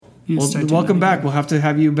Well, welcome back. We'll have to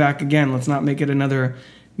have you back again. Let's not make it another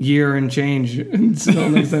year and change until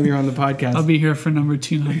next time you're on the podcast. I'll be here for number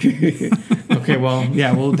 200. Okay, well,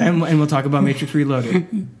 yeah, we'll talk about Matrix Reloaded.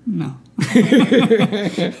 No.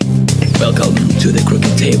 Welcome to the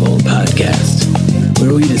Crooked Table Podcast,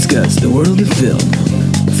 where we discuss the world of film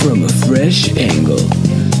from a fresh angle.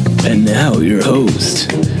 And now your host,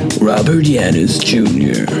 Robert Yaniz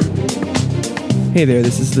Jr. Hey there,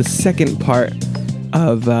 this is the second part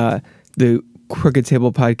of the Crooked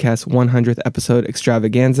Table Podcast 100th episode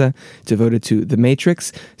extravaganza devoted to The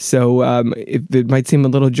Matrix. So it might seem a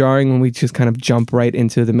little jarring when we just kind of jump right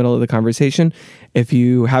into the middle of the conversation. If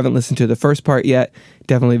you haven't listened to the first part yet,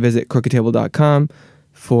 definitely visit crookedtable.com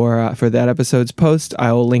for that episode's post.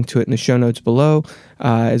 I will link to it in the show notes below,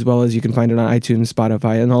 as well as you can find it on iTunes,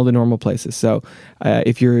 Spotify, and all the normal places. So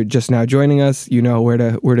if you're just now joining us, you know where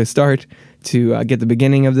to start to get the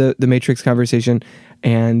beginning of the Matrix conversation.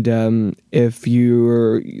 And if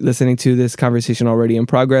you're listening to this conversation already in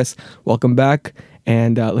progress, welcome back,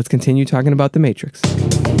 and let's continue talking about The Matrix.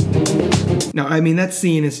 Now, I mean,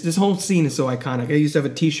 this whole scene is so iconic. I used to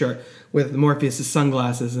have a T-shirt with Morpheus'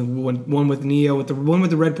 sunglasses, and one with Neo, one with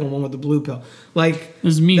the red pill, and one with the blue pill. Like,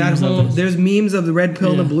 there's memes there's memes of the red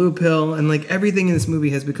pill, the blue pill, and like everything in this movie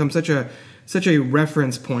has become such a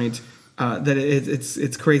reference point that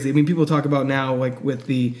it's crazy. I mean, people talk about now, like with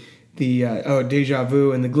the deja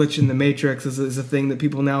vu and the glitch in the Matrix is a thing that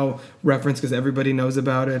people now reference because everybody knows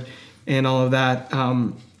about it and all of that.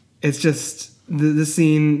 It's just the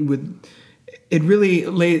scene with it really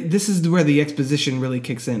this is where the exposition really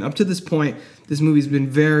kicks in. Up to this point, this movie's been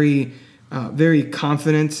very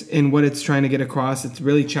confident in what it's trying to get across. It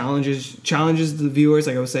really challenges the viewers,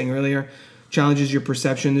 like I was saying earlier, challenges your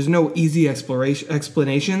perception. There's no easy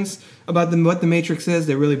explanations about what the Matrix is.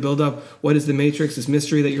 They really build up what is the Matrix, this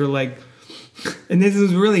mystery that you're like, and this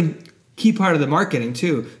is really key part of the marketing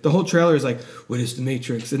too. The whole trailer is like, what is the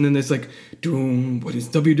Matrix? And then there's like, what is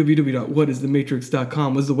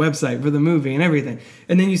www.whatisthematrix.com was the website for the movie and everything.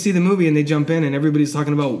 And then you see the movie and they jump in and everybody's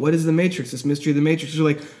talking about what is the Matrix, this mystery of the Matrix. You're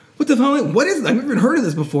like, what the hell? What is? I've never even heard of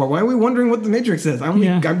this before. Why are we wondering what the Matrix is? I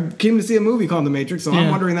came to see a movie called The Matrix, so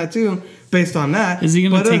I'm wondering that too, based on that. Is he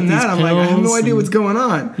going to take these pills? I'm like, I have no idea what's going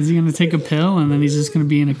on. Is he going to take a pill and then he's just going to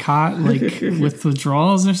be in a cot, like with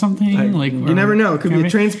withdrawals or something? You never know. It could be a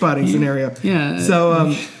train spotting scenario. Yeah.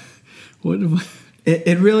 So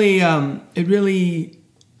it really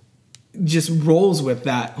just rolls with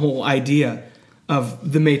that whole idea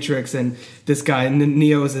of the Matrix and this guy, and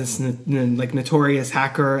Neo is this like notorious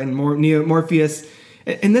hacker, and Morpheus,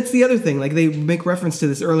 and that's the other thing. Like they make reference to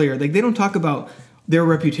this earlier. Like they don't talk about their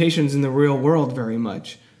reputations in the real world very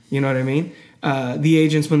much. You know what I mean? The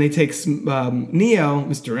agents, when they take Neo,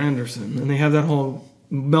 Mr. Anderson, and they have that whole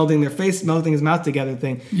melting his mouth together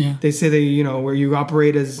thing. Yeah. They say where you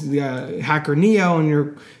operate as hacker Neo and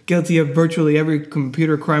you're guilty of virtually every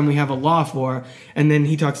computer crime we have a law for. And then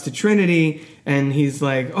he talks to Trinity and he's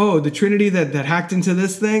like, oh, the Trinity that hacked into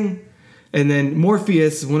this thing. And then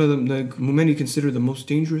Morpheus, one of the many considered the most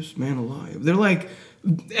dangerous man alive. They're like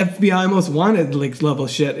FBI most wanted like level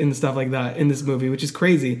shit and stuff like that in this movie, which is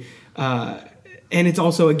crazy. And it's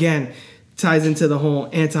also, again, ties into the whole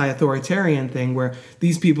anti-authoritarian thing where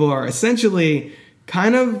these people are essentially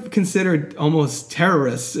kind of considered almost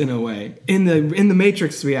terrorists in a way in the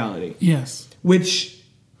Matrix reality. Yes. Which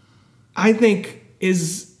I think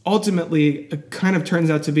is ultimately kind of turns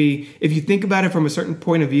out to be, if you think about it from a certain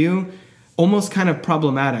point of view, almost kind of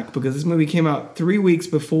problematic, because this movie came out 3 weeks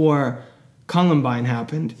before Columbine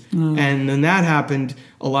happened. And when that happened,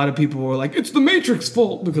 a lot of people were like, it's the Matrix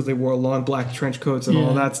fault, because they wore long black trench coats and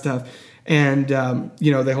all that stuff. And,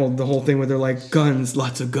 they hold the whole thing where they're like, guns,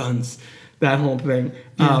 lots of guns, that whole thing.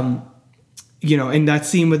 Yeah. And that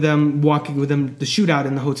scene with them walking with them, the shootout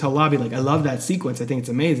in the hotel lobby, like, I love that sequence. I think it's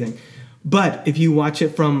amazing. But if you watch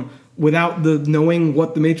it from without the knowing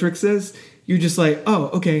what the Matrix is, you're just like, oh,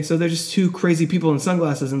 okay, so they're just two crazy people in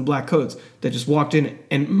sunglasses and black coats that just walked in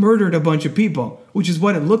and murdered a bunch of people, which is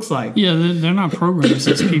what it looks like. Yeah, they're not programmed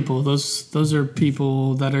as people. Those are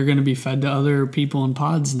people that are going to be fed to other people in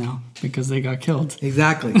pods now because they got killed.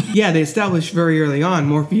 Exactly. Yeah, they established very early on,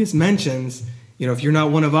 Morpheus mentions, if you're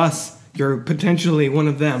not one of us, you're potentially one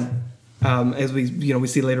of them. As we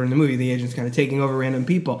see later in the movie, the agent's kind of taking over random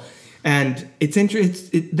people. And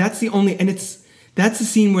that's the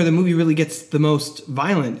scene where the movie really gets the most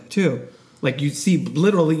violent too. Like you see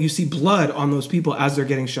blood on those people as they're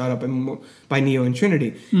getting shot up by Neo and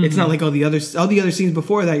Trinity. Mm-hmm. It's not like all the other scenes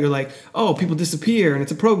before that. You're like, oh, people disappear and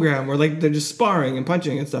it's a program, or like they're just sparring and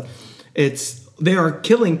punching and stuff. They are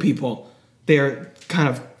killing people. They are kind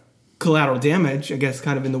of collateral damage, I guess,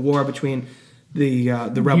 kind of in the war between the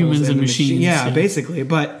rebels Humans and the machines. Yeah, basically.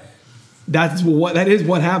 But that is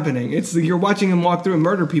what happening. It's you're watching them walk through and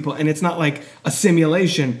murder people, and it's not like a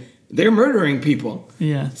simulation. They're murdering people.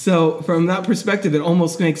 Yeah. So from that perspective, it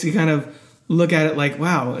almost makes you kind of look at it like,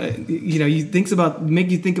 wow, make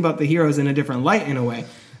you think about the heroes in a different light in a way,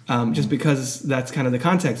 just because that's kind of the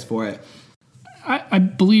context for it. I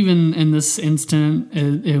believe in this instant,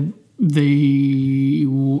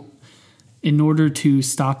 in order to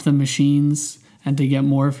stop the machines and to get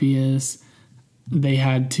Morpheus,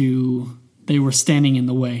 they were standing in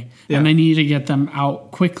the way. Yeah. And they need to get them out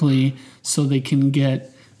quickly so they can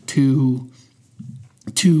get to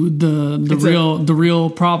the real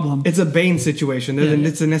problem. It's a Bane situation.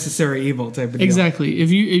 It's a necessary evil type of deal. Exactly. If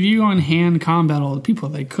you on hand combat all the people,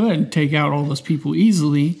 they could take out all those people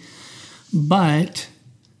easily, but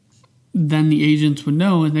then the agents would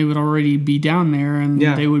know and they would already be down there and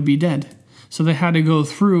they would be dead. So they had to go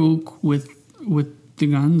through with the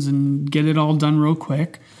guns and get it all done real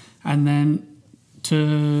quick, and then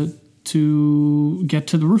to get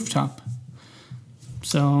to the rooftop.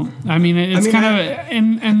 So it's kind of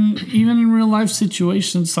and even in real life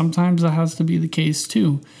situations, sometimes that has to be the case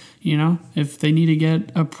too. If they need to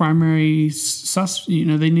get a primary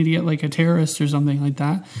they need to get like a terrorist or something like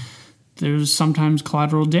that. There's sometimes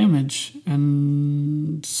collateral damage,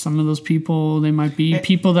 and some of those people, they might be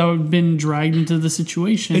people that have been dragged into the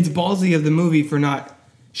situation. It's ballsy of the movie for not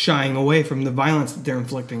shying away from the violence that they're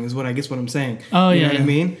inflicting, is what I'm saying. Oh, you know what I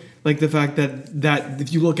mean? Like the fact that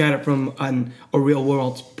if you look at it from a real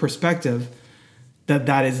world perspective,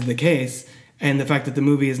 that is the case. And the fact that the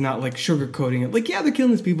movie is not like sugarcoating it. Like, yeah, they're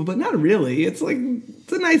killing these people, but not really. It's like,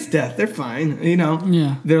 it's a nice death. They're fine,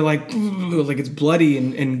 Yeah. They're like it's bloody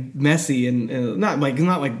and messy and not like a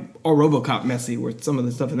RoboCop messy with some of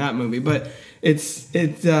the stuff in that movie. But it's they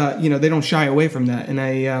don't shy away from that. And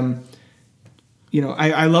I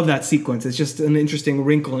love that sequence. It's just an interesting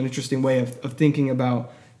wrinkle, an interesting way of thinking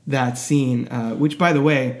about that scene. Which, by the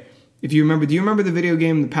way, if you remember, do you remember the video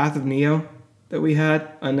game The Path of Neo that we had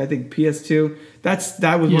on, I think, PS2? That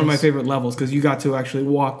was one of my favorite levels, because you got to actually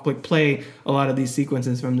play a lot of these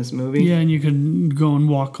sequences from this movie. Yeah, and you could go and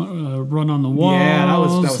run on the walls. Yeah, that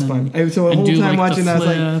was fun. So the whole time watching that,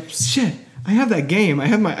 I was like, shit, I have that game. I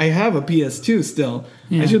have a PS2 still.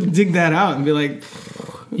 Yeah. I should dig that out and be like,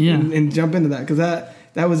 and jump into that, because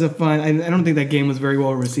that was a fun. I don't think that game was very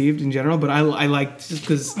well received in general, but I liked, just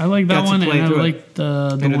because I like that one, and I like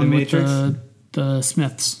the one Matrix with the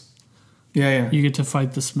Smiths. Yeah. You get to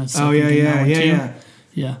fight the Smiths. Oh, yeah.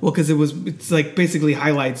 Well, because it's like basically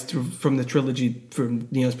highlights from the trilogy from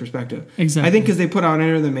Neo's perspective. Exactly. I think because they put out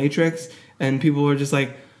Enter the Matrix, and people were just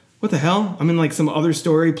like, what the hell? I'm in like some other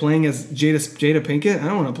story playing as Jada Pinkett. I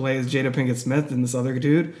don't want to play as Jada Pinkett Smith and this other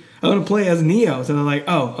dude. I want to play as Neo. So they're like,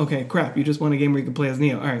 oh, okay, crap. You just want a game where you can play as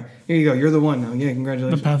Neo. All right, here you go. You're the one now. Yeah,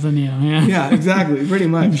 congratulations. The Path of Neo, yeah. Yeah, exactly. Pretty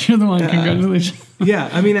much. You're the one. Congratulations.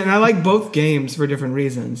 Yeah, and I like both games for different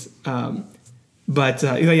reasons. But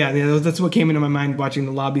that's what came into my mind watching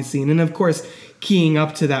the lobby scene. And of course, keying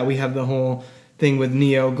up to that, we have the whole thing with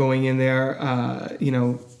Neo going in there,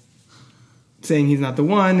 saying he's not the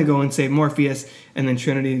one, to go and save Morpheus, and then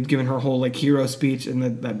Trinity giving her whole like hero speech, and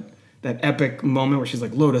that epic moment where she's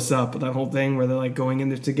like, load us up, that whole thing where they're like going in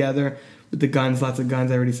there together with the guns, lots of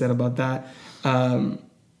guns. I already said about that. So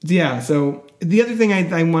the other thing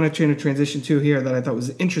I want to transition to here that I thought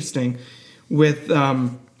was interesting with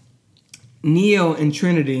Neo and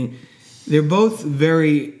Trinity, they're both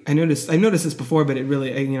very, I noticed this before, but it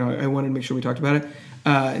really, I wanted to make sure we talked about it.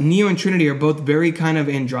 Neo and Trinity are both very kind of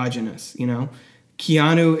androgynous,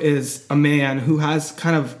 Keanu is a man who has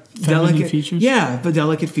kind of delicate features. Yeah, the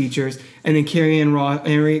delicate features. And then Carrie-Anne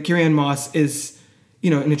Moss is,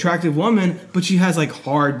 an attractive woman, but she has like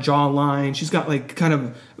hard jawline. She's got like kind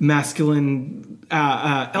of masculine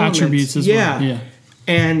elements. Attributes as well. Yeah.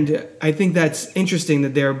 And I think that's interesting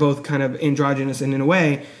that they're both kind of androgynous, and in a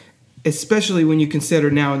way, especially when you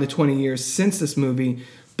consider now in the 20 years since this movie,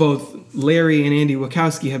 both Larry and Andy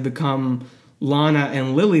Wachowski have become Lana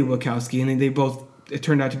and Lily Wachowski, and they both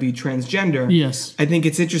turned out to be transgender. Yes. I think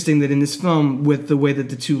it's interesting that in this film, with the way that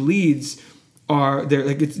the two leads are,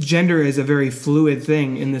 gender is a very fluid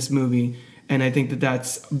thing in this movie, and I think that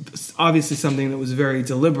that's obviously something that was very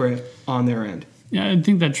deliberate on their end. Yeah, I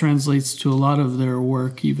think that translates to a lot of their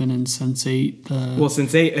work, even in Sense8.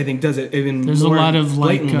 Sense8, I think, does it even there's more a lot of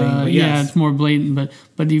blatantly. it's more blatant,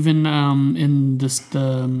 but even in this,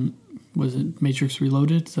 was it Matrix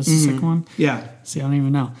Reloaded? That's the second one? Yeah. See, I don't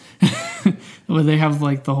even know. Where they have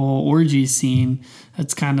like the whole orgy scene,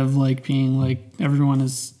 it's kind of like being like everyone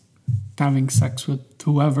is having sex with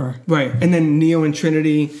whoever. Right. And then Neo and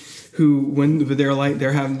Trinity, who when they're like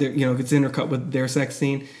they're having their, it's intercut with their sex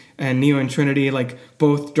scene, and Neo and Trinity, like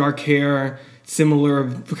both dark hair,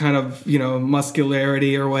 similar kind of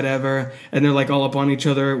muscularity or whatever, and they're like all up on each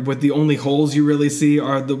other, with the only holes you really see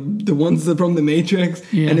are the ones that from the Matrix.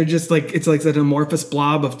 And they're just like, it's like an amorphous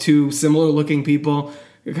blob of two similar looking people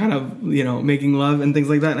kind of making love and things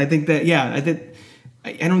like that. And I think that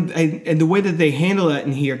and the way that they handle that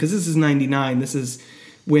in here, because this is 99, this is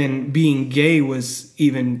when being gay was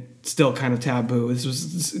even still kind of taboo. This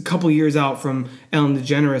was a couple years out from Ellen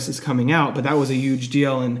DeGeneres is coming out, but that was a huge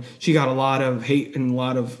deal, and she got a lot of hate and a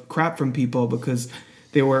lot of crap from people because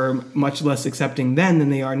they were much less accepting then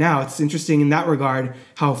than they are now. It's interesting in that regard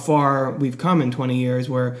how far we've come in 20 years,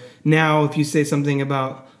 where now if you say something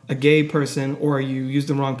about a gay person or you use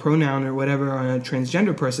the wrong pronoun or whatever on a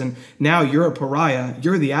transgender person, now you're a pariah,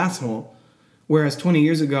 you're the asshole. Whereas 20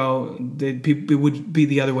 years ago, it would be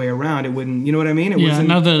the other way around. It wouldn't, you know what I mean?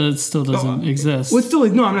 Now that it still doesn't exist. Well, it's still,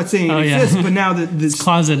 no, I'm not saying it exists, but now that this... It's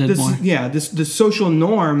closeted more. Yeah, the social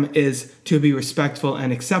norm is to be respectful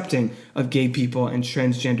and accepting of gay people and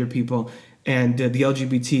transgender people and the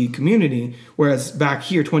LGBT community. Whereas back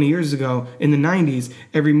here 20 years ago, in the 90s,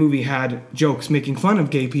 every movie had jokes making fun of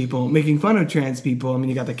gay people, making fun of trans people. I mean,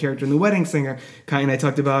 you got the character in The Wedding Singer, Kai and I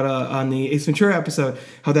talked about on the Ace Ventura episode,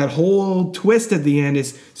 how that whole twist at the end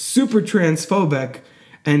is super transphobic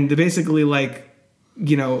and basically like,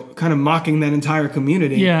 kind of mocking that entire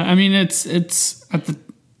community. Yeah, I mean, it's at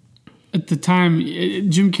the time,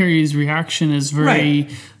 Jim Carrey's reaction is very...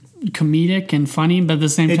 Right. Comedic and funny, but at the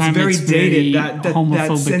same time it's very dated. That homophobic.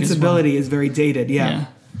 That sensibility is very dated. Yeah.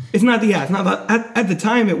 It's not at the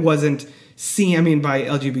time it wasn't seen. I mean, by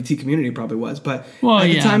LGBT community it probably was, but at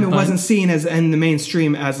the time it wasn't seen as in the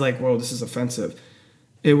mainstream as like, whoa, this is offensive.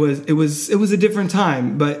 It was a different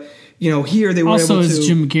time, but here they were also able to. It's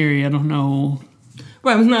Jim Carrey. I don't know.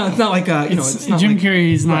 Right, it's not like it's not Jim like,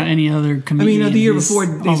 Carrey is not any other comedian. I mean, the year before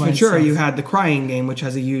Ace Ventura, you had The Crying Game, which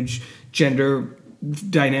has a huge gender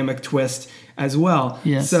dynamic twist as well.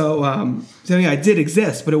 Yes. So yeah, it did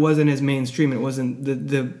exist, but it wasn't as mainstream. It wasn't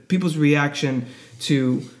the people's reaction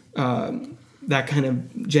to that kind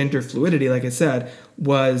of gender fluidity, like I said,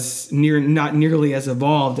 was not nearly as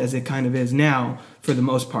evolved as it kind of is now for the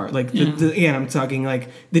most part. Like again, I'm talking like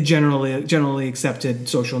the generally accepted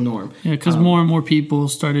social norm. Yeah, because more and more people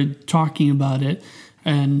started talking about it,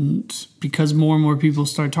 and because more and more people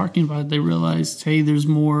started talking about it, they realized, hey, there's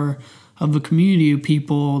more of a community of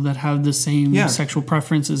people that have the same sexual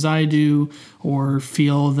preference as I do, or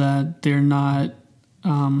feel that they're not,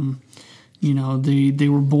 they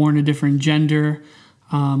were born a different gender,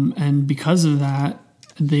 and because of that,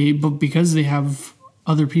 because they have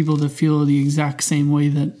other people that feel the exact same way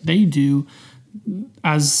that they do,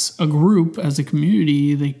 as a group, as a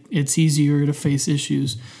community, it's easier to face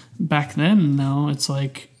issues. Back then, though, it's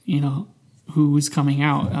like, who is coming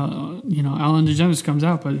out. Ellen DeGeneres comes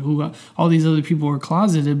out, but all these other people are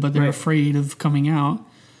closeted, but they're afraid of coming out.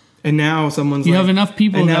 And now you have enough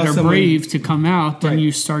people that are brave to come out, then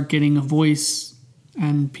you start getting a voice,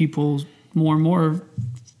 and people more and more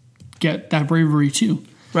get that bravery too.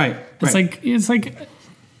 Right. It's like you're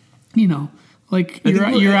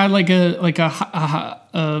at like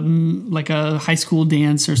a high school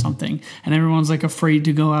dance or something, and everyone's like afraid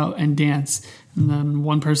to go out and dance. And then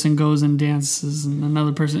one person goes and dances, and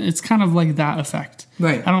another person. It's kind of like that effect,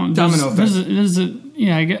 right? Domino effect.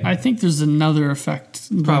 I think there's another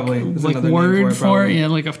effect, probably like word for it,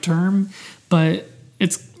 like a term, but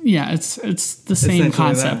it's the same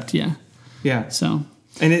concept, yeah. So,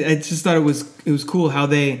 and I just thought it was cool how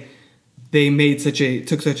they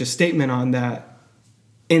took such a statement on that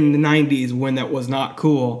in the 90s when that was not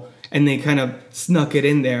cool, and they kind of snuck it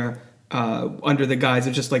in there. Under the guise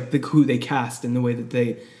of just like who they cast and the way that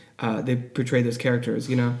they portray those characters,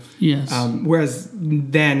 Yes. Whereas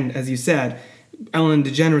then, as you said, Ellen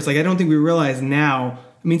DeGeneres, like I don't think we realize now.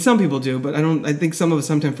 I mean, some people do, but I think some of us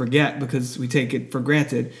sometimes forget because we take it for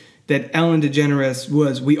granted that Ellen DeGeneres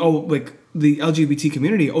the LGBT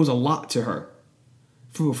community owes a lot to her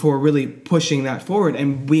for really pushing that forward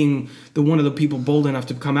and being one of the people bold enough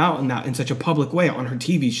to come out in such a public way on her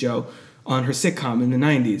TV show, on her sitcom in the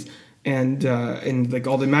 90s. And like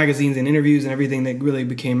all the magazines and interviews and everything that really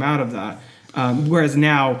became out of that. Whereas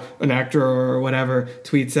now an actor or whatever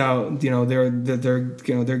tweets out,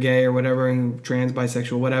 they're gay or whatever, and trans,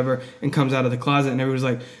 bisexual, whatever, and comes out of the closet, and everyone's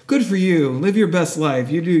like, "Good for you, live your best life,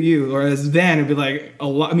 you do you." Whereas then it'd be like a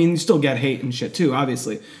lot. I mean, you still get hate and shit too,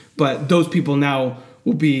 obviously, but those people now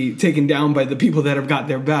will be taken down by the people that have got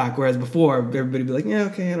their back. Whereas before, everybody would be like, "Yeah,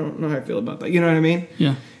 okay, I don't know how I feel about that." You know what I mean?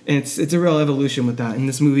 Yeah. And it's a real evolution with that. And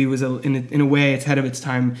this movie was, in a way, it's ahead of its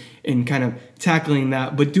time in kind of tackling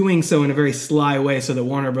that, but doing so in a very sly way so that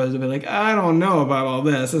Warner Brothers would be like, I don't know about all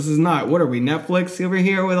this. This is not, what are we, Netflix over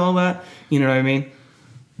here with all that? You know what I mean?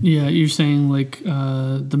 Yeah, you're saying like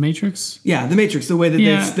The Matrix? Yeah, The Matrix, the way that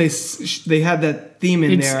they had that theme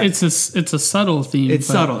in there. It's a subtle theme. It's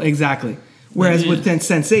subtle, exactly. Whereas with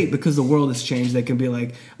Sense8, because the world has changed, they can be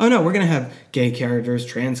like, oh no, we're going to have gay characters,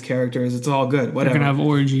 trans characters, it's all good, whatever. We're going to have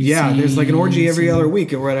orgies. Yeah, there's like an orgy every other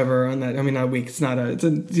week or whatever on that. I mean, not a week, it's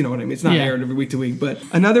you know what I mean, it's not aired every week to week. But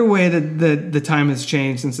another way that the time has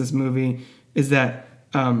changed since this movie is that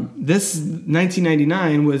this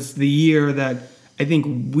 1999 was the year that I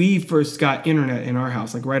think we first got internet in our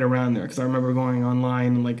house, like right around there, because I remember going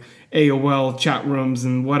online and like AOL chat rooms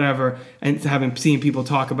and whatever, and seeing people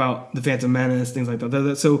talk about the Phantom Menace, things like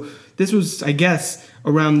that. So this was, I guess,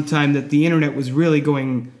 around the time that the internet was really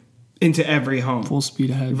going into every home, full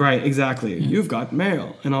speed ahead. Right, exactly. Yeah. You've got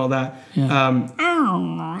mail and all that. Yeah.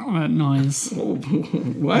 That noise.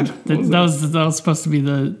 What? That was supposed to be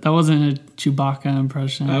that wasn't a Chewbacca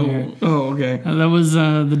impression. Oh, okay. That was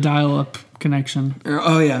the dial-up connection.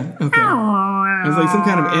 Oh yeah, okay. It was like some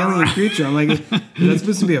kind of alien creature. I'm like, is that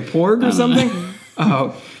supposed to be a porg or something?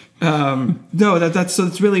 No, that's so.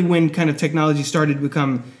 It's really when kind of technology started to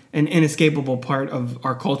become an inescapable part of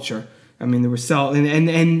our culture. I mean, there were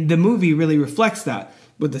and the movie really reflects that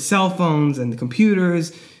with the cell phones and the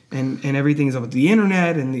computers and everything is about the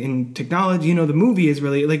internet and technology. You know, the movie is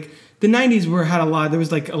really like the 90s there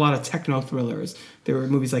was like a lot of techno thrillers. There were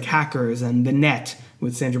movies like Hackers and The Net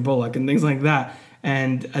with Sandra Bullock and things like that.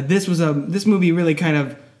 And this movie really kind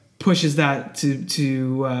of pushes that to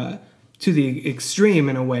the extreme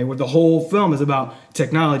in a way, where the whole film is about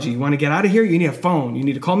technology. You want to get out of here? You need a phone. You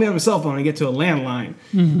need to call me on a cell phone and get to a landline.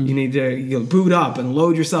 Mm-hmm. You need to boot up and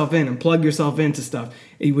load yourself in and plug yourself into stuff,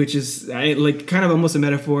 which is like kind of almost a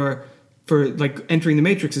metaphor for like entering the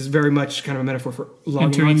Matrix is very much kind of a metaphor for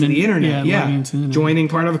logging onto the internet. Yeah. Joining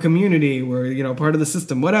part of a community where, part of the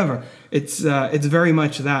system, whatever. It's very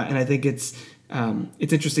much that. And I think it's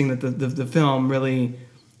interesting that the film really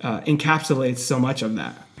encapsulates so much of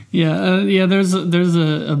that. Yeah. There's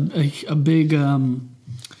a big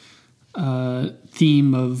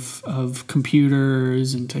theme of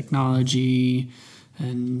computers and technology,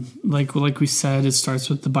 and like we said, it starts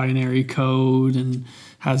with the binary code and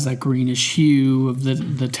has that greenish hue of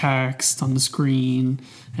the text on the screen,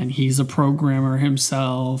 and he's a programmer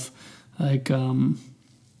himself, and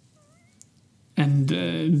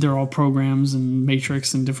they're all programs and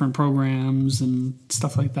Matrix and different programs and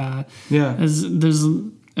stuff like that. Yeah,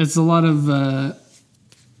 it's a lot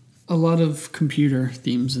of computer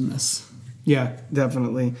themes in this. Yeah,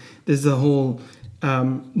 definitely. There's the whole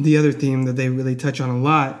the other theme that they really touch on a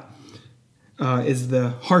lot is the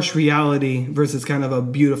harsh reality versus kind of a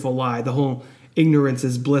beautiful lie. The whole ignorance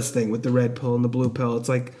is bliss thing with the red pill and the blue pill. It's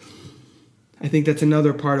like, I think that's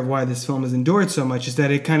another part of why this film has endured so much, is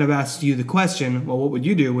that it kind of asks you the question, well, what would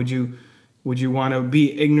you do? Would you want to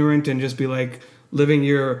be ignorant and just be like living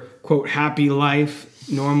your, quote, happy life,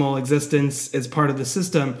 normal existence as part of the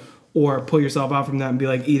system, or pull yourself out from that and be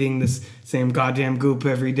like eating this same goddamn goop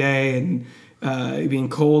every day and being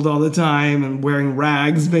cold all the time and wearing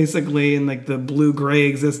rags basically, and like the blue-gray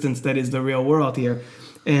existence that is the real world here.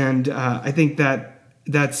 And I think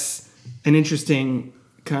that's an interesting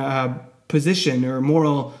position or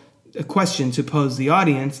moral question to pose the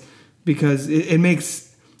audience, because it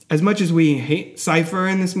makes, as much as we hate Cypher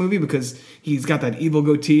in this movie because he's got that evil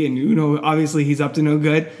goatee and obviously he's up to no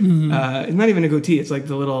good. Mm-hmm. It's not even a goatee, it's like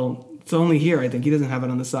it's only here, I think. He doesn't have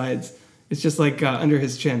it on the sides. It's just like under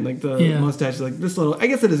his chin, like the mustache, like this little. I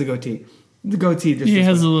guess it is a goatee. The goatee just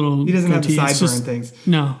has a little. He doesn't goatee. have the sideburn things.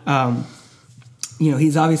 No.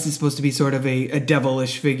 He's obviously supposed to be sort of a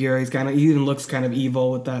devilish figure. He even looks kind of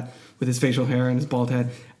evil with his facial hair and his bald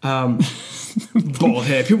head. Bald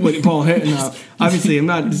head. People with bald head. No, obviously I'm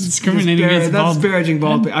not discriminating against bald. Disparaging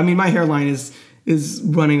bald. I mean, my hairline is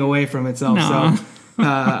running away from itself. No. So.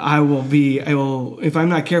 I will. If I'm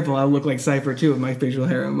not careful, I'll look like Cypher too with my facial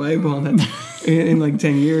hair and my bald head in like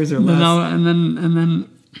 10 years or less. No, and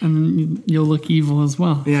then you'll look evil as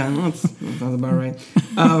well. Yeah, that sounds about right.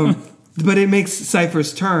 But it makes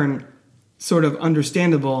Cypher's turn sort of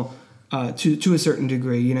understandable to a certain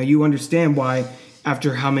degree. You understand why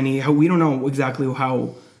after how we don't know exactly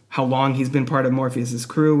how long he's been part of Morpheus's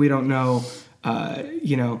crew. We don't know.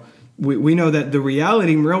 We know that the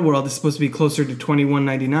reality in real world is supposed to be closer to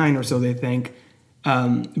 2199 or so, they think.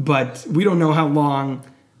 But we don't know how long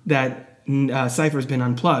that Cypher's been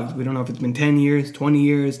unplugged. We don't know if it's been 10 years, 20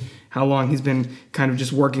 years, how long he's been kind of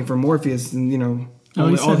just working for Morpheus and,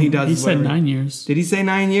 All he does he is said whatever. 9 years. Did he say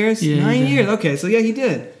 9 years? Yeah, 9 he did. years. Okay, so yeah, he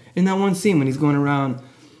did. In that one scene when he's going around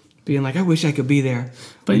being like, I wish I could be there.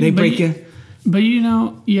 But they break you. But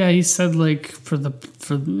he said like for I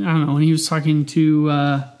don't know, when he was talking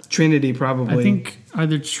to Trinity, probably. I think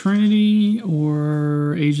either Trinity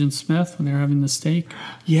or Agent Smith when they were having the steak.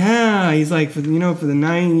 Yeah, he's like, for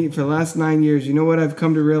the last 9 years, you know what I've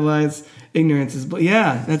come to realize? Ignorance is.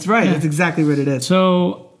 Yeah, that's right. Yeah. That's exactly what it is.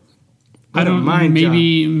 So I don't mind.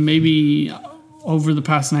 Maybe over the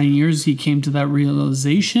past 9 years, he came to that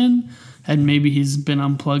realization, and maybe he's been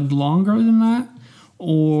unplugged longer than that,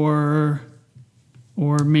 or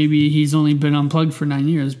maybe he's only been unplugged for 9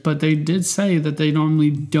 years. But they did say that they normally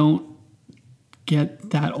don't get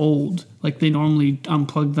that old. Like they normally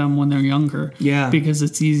unplug them when they're younger. Yeah. Because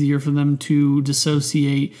it's easier for them to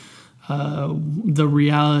dissociate the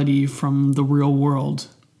reality from the real world,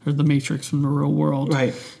 or the Matrix from the real world.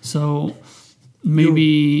 Right. So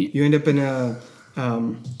maybe you end up in a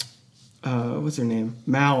what's her name?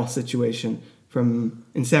 Mal situation from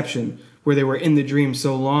Inception, where they were in the dream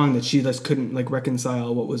so long that she just couldn't like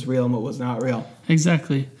reconcile what was real and what was not real.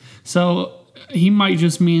 Exactly. So he might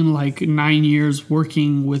just mean like 9 years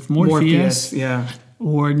working with Morpheus, yeah,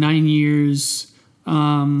 or 9 years.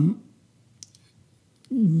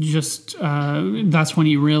 That's when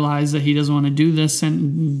he realized that he doesn't want to do this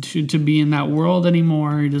and to be in that world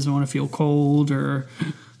anymore. He doesn't want to feel cold or,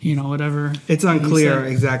 whatever. It's unclear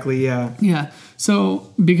exactly. Yeah. Yeah.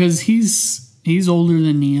 So because he's older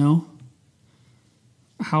than Neo.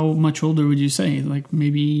 How much older would you say? Like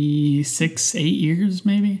maybe 6-8 years,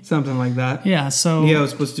 maybe something like that. Yeah. So Neo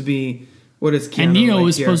is supposed to be what is Keanu? And Neo like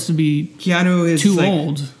is here? Supposed to be Keanu is too like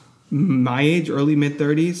old. My age, early mid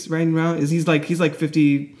 30s, right around. He's like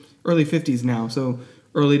 50, early 50s now. So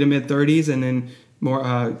early to mid 30s, and then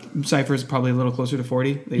more. Cypher's probably a little closer to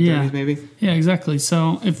 40, late 30s maybe. Yeah, exactly.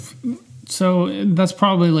 So that's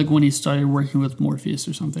probably like when he started working with Morpheus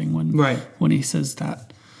or something. When he says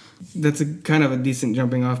that. That's a kind of a decent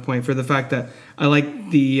jumping off point for the fact that I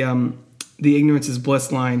like the ignorance is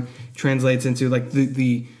bliss line translates into like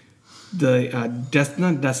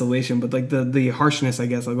not desolation, but like the harshness, I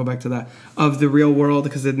guess I'll go back to that, of the real world,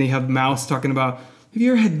 because then they have Mouse talking about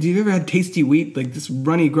have you ever had tasty wheat? Like this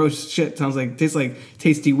runny gross shit tastes like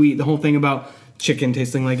tasty wheat. The whole thing about chicken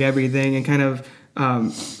tasting like everything, and kind of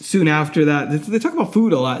soon after that they talk about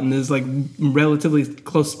food a lot in this like relatively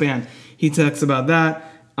close span. He talks about that.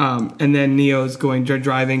 And then Neo's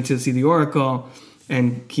driving to see the Oracle,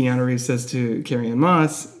 and Keanu Reeves says to Carrie-Anne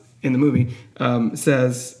Moss in the movie,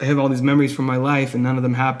 says, I have all these memories from my life and none of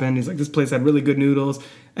them happened. He's like, this place had really good noodles.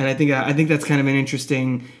 And I think that's kind of an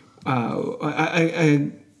interesting, a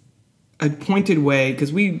pointed way,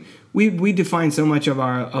 because we define so much of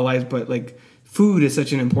our lives, but like food is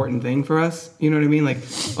such an important thing for us. You know what I mean? Like,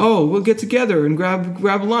 oh, we'll get together and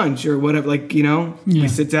grab lunch or whatever. Like, we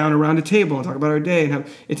sit down around a table and talk about our day and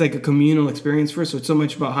it's like a communal experience for us. So it's so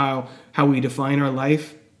much about how we define our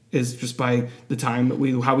life is just by the time that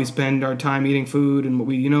how we spend our time eating food and what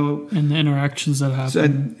we, and the interactions that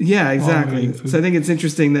happen. So, yeah, exactly. So I think it's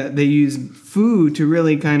interesting that they use food to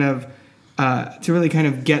really kind of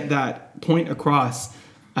get that point across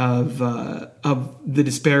of the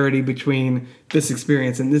disparity between this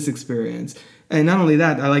experience and this experience. And not only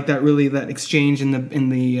that, I like that exchange in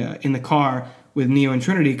the car with Neo and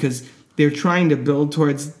Trinity, because they're trying to build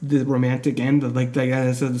towards the romantic end,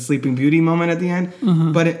 the Sleeping Beauty moment at the end.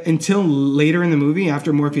 Mm-hmm. But until later in the movie,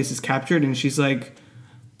 after Morpheus is captured, and she's like,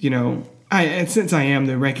 since I am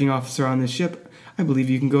the ranking officer on this ship, I believe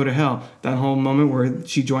you can go to hell. That whole moment where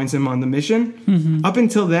she joins him on the mission. Mm-hmm. Up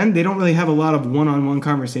until then, they don't really have a lot of one-on-one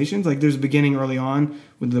conversations. Like there's a beginning early on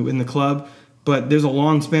in the club, but there's a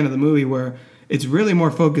long span of the movie where it's really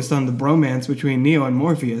more focused on the bromance between Neo and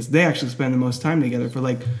Morpheus. They actually spend the most time together for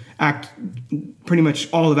pretty much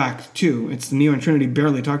all of Act 2. It's Neo and Trinity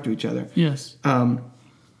barely talk to each other. Yes. And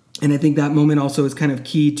I think that moment also is kind of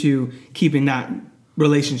key to keeping that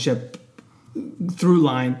relationship through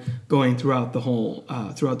line going throughout the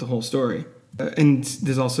whole story. And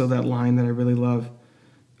there's also that line that I really love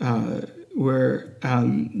where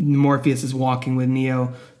Morpheus is walking with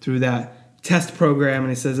Neo through that test program, and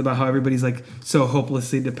he says about how everybody's like so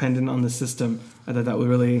hopelessly dependent on the system. I thought that was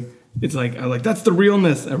really, that's the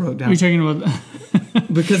realness I wrote down. Are you talking about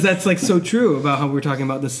because that's like so true about how we're talking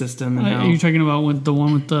about the system and how. Are you talking about the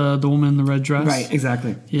one with the woman in the red dress? Right,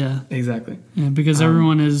 exactly. Yeah. Exactly. Yeah, because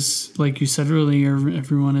everyone is, like you said earlier,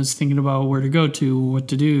 everyone is thinking about where to go to, what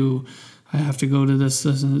to do. I have to go to this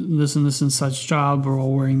and such job. We're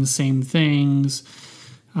all wearing the same things.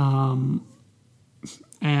 And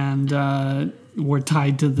we're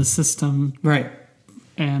tied to the system. Right.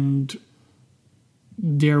 and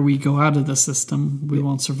dare we go out of the system, we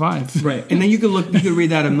won't survive. Right. And then you could read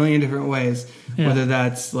that a million different ways, whether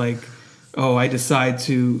that's like, oh, I decide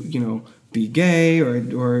to, be gay or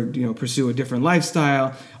pursue a different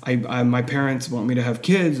lifestyle. My parents want me to have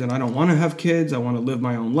kids and I don't want to have kids. I want to live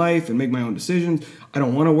my own life and make my own decisions. I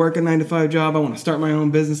don't want to work a 9-to-5 job. I want to start my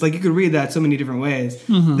own business. Like, you could read that so many different ways,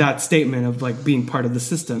 that statement of like being part of the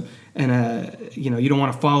system. And, you don't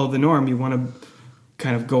want to follow the norm. You want to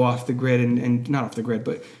kind of go off the grid and not off the grid,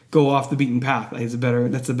 but go off the beaten path.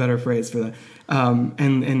 That's a better phrase for that.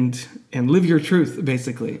 And live your truth,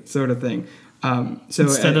 basically, sort of thing. So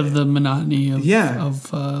instead of the monotony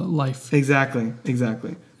of life. Exactly.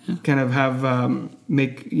 Yeah. Kind of have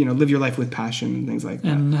live your life with passion and things like that,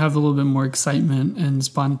 and have a little bit more excitement and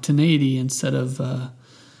spontaneity instead of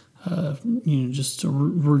just a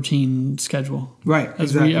routine schedule. Right.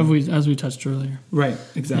 As we touched earlier. Right.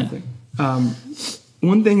 Exactly. Yeah.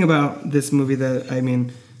 One thing about this movie that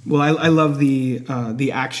I love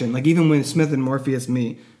the action. Like, even when Smith and Morpheus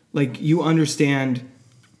meet, like, you understand.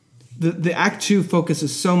 The Act 2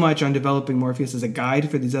 focuses so much on developing Morpheus as a guide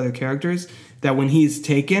for these other characters that when he's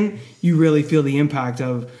taken, you really feel the impact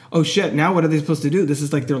of, oh shit, now what are they supposed to do? This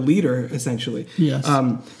is like their leader, essentially. Yes.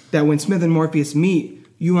 That when Smith and Morpheus meet,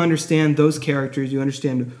 you understand those characters, you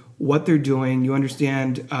understand what they're doing, you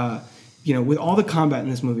understand, with all the combat in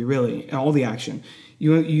this movie, really, and all the action,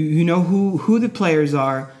 you know who the players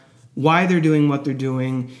are, why they're doing what they're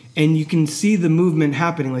doing, and you can see the movement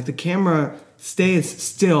happening. Like, the camera stays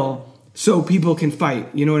still so people can fight.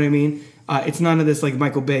 You know what I mean? It's none of this like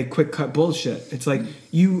Michael Bay quick cut bullshit. It's like,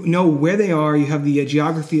 you know where they are. You have the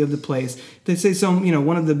geography of the place. They say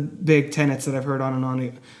one of the big tenets that I've heard on and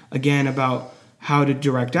on again about how to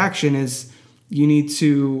direct action is you need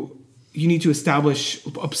to establish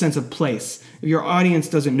a sense of place. If your audience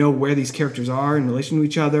doesn't know where these characters are in relation to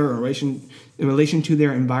each other or in relation to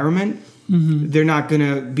their environment, they're not going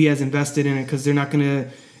to be as invested in it, because they're not going to,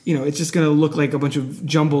 it's just going to look like a bunch of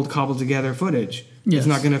jumbled, cobbled together footage. Yes. It's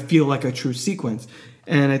not going to feel like a true sequence.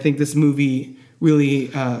 And I think this movie really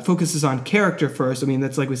focuses on character first. I mean,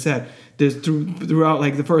 that's like we said, there's throughout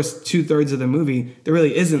like the first 2/3 of the movie, there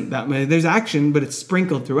really isn't that much. There's action, but it's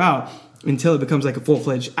sprinkled throughout until it becomes like a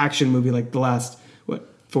full-fledged action movie, like the last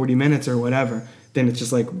 40 minutes or whatever. Then it's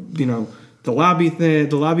just like, the lobby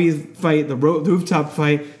fight, the rooftop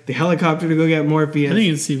fight, the helicopter to go get Morpheus. I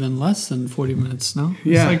think it's even less than 40 minutes, no? It's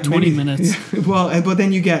yeah, like 20 minutes. Yeah. Well, but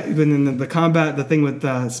then the combat, the thing with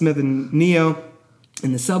Smith and Neo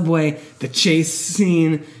in the subway, the chase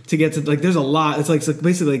scene to get to, like, there's a lot. It's like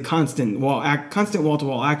basically constant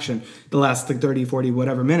wall-to-wall action the last 30, 40,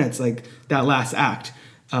 whatever minutes, like that last act.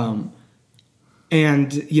 And,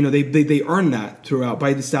 they earn that throughout by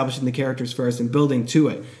establishing the characters first and building to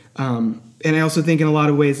it. And I also think in a lot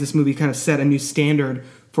of ways this movie kind of set a new standard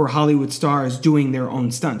for Hollywood stars doing their own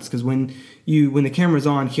stunts. Because when the camera's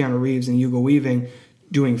on Keanu Reeves and Hugo Weaving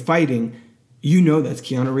doing fighting, that's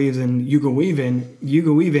Keanu Reeves and Hugo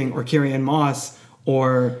Weaving or Carrie-Anne Moss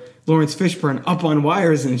or Lawrence Fishburne up on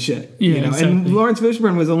wires and shit. Yeah, exactly. And Lawrence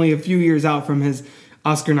Fishburne was only a few years out from his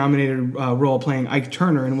Oscar-nominated role playing Ike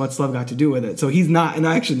Turner in What's Love Got to Do with It. So he's not an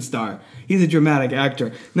action star. He's a dramatic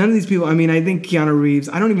actor. None of these people, I think Keanu Reeves,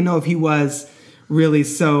 I don't even know if he was really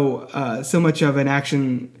so much of an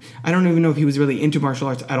action. I don't even know if he was really into martial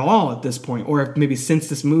arts at all at this point, or if maybe since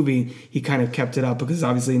this movie he kind of kept it up, because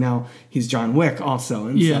obviously now he's John Wick also.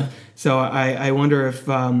 And yeah. So I wonder if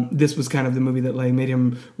this was kind of the movie that like made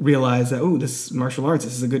him realize that, this martial arts,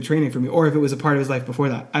 this is a good training for me, or if it was a part of his life before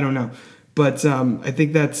that. I don't know. But I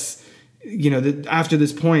think that's, after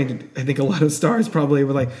this point, I think a lot of stars probably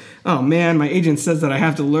were like, oh man, my agent says that I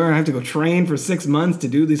have to go train for 6 months to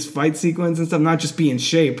do this fight sequence and stuff, not just be in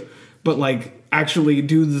shape, but like actually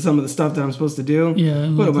do some of the stuff that I'm supposed to do. Yeah,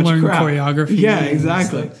 what a bunch learn of crap. choreography. Yeah,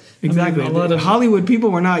 exactly. Exactly. A lot of Hollywood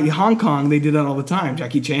people were not, Hong Kong, they did that all the time.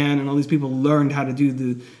 Jackie Chan and all these people learned how to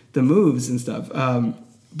do the moves and stuff.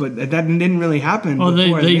 But that didn't really happen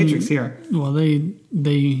before the Matrix here. Well,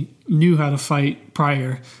 they knew how to fight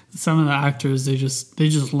prior. Some of the actors, they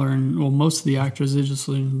just learn. Well, most of the actors, they just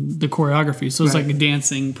learn the choreography. So it's like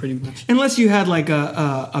dancing, pretty much. Unless you had like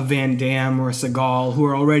a Van Damme or a Seagal who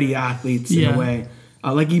are already athletes in a way.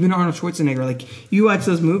 Like even Arnold Schwarzenegger. Like you watch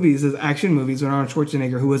those movies, those action movies with Arnold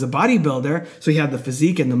Schwarzenegger, who was a bodybuilder, so he had the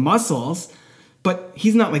physique and the muscles. But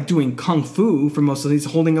he's not like doing kung fu for most of these,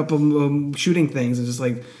 holding up shooting things. It's just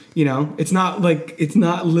like, it's not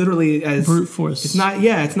literally as brute force. It's not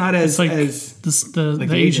as like as the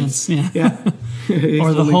agents. Yeah.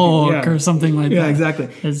 Or the Hulk or something like that. Yeah, exactly.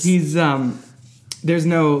 There's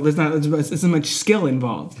not as much skill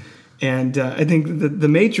involved. And I think the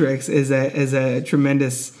Matrix is a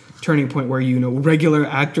tremendous turning point where regular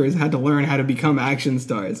actors had to learn how to become action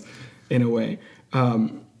stars in a way.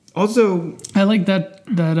 Also, I like that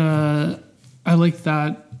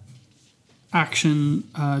action,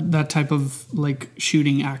 that type of like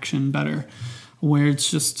shooting action better, where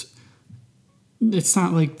it's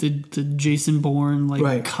not like the Jason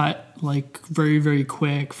Bourne cut like very, very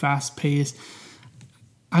quick, fast paced.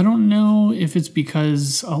 I don't know if it's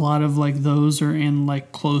because a lot of like those are in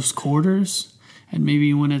like close quarters, and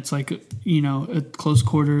maybe when it's like at close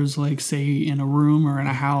quarters, like say in a room or in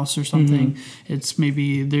a house or something, it's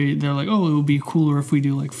maybe they're like, oh, it would be cooler if we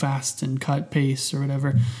do like fast and cut pace or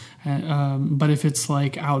whatever. But if it's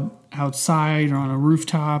like outside or on a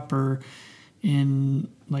rooftop or in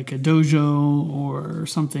like a dojo or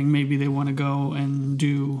something, maybe they want to go and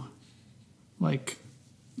do like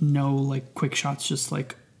no like quick shots, just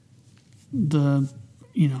like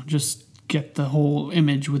just get the whole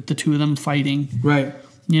image with the two of them fighting. Right.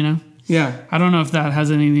 Yeah. I don't know if that has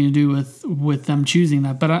anything to do with them choosing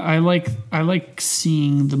that, but I like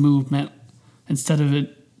seeing the movement instead of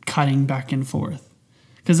it cutting back and forth.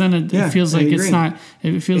 Because then it feels like it's not.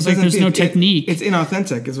 It feels like there's no technique. It's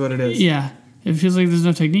inauthentic, is what it is. Yeah, it feels like there's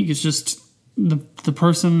no technique. It's just the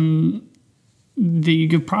person that you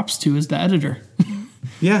give props to is the editor.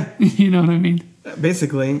 Yeah, you know what I mean.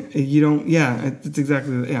 Basically, you don't. Yeah, it's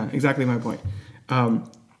exactly my point.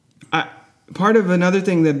 Part of another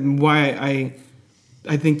thing that why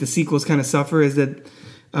I think the sequels kind of suffer is that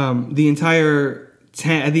the entire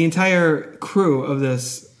crew of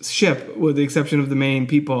this ship, with the exception of the main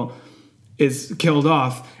people, is killed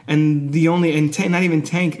off, and not even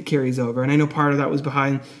Tank carries over. And I know part of that was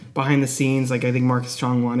behind the scenes. Like I think Marcus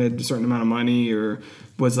Chong wanted a certain amount of money, or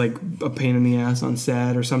was like a pain in the ass on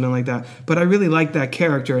set or something like that. But I really like that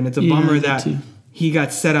character, and it's a bummer that he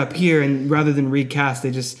got set up here, and rather than recast,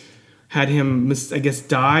 they just had him, I guess,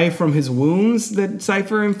 die from his wounds that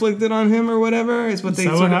Cypher inflicted on him or whatever. Is what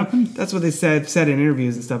happened? That's what they said in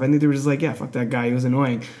interviews and stuff. I think they were just like, yeah, fuck that guy. He was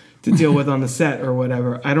annoying to deal with on the set or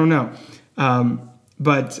whatever. I don't know.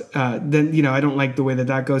 But then, I don't like the way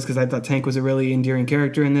that goes, because I thought Tank was a really endearing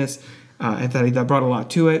character in this. I thought he brought a lot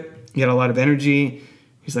to it. He had a lot of energy.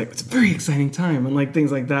 He's like, it's a very exciting time, and like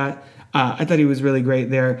things like that. I thought he was really great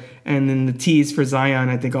there. And then the tease for Zion,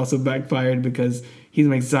 I think, also backfired, because he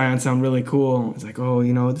makes Zion sound really cool. It's like, oh,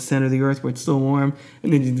 the center of the earth where it's still warm.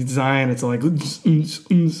 And then you do Zion, it's all like, I was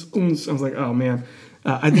like, oh, man.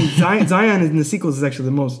 I think Zion in the sequels is actually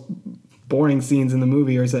the most boring scenes in the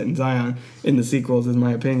movie are set in Zion in the sequels, is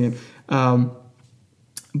my opinion.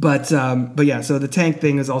 But yeah, so the Tank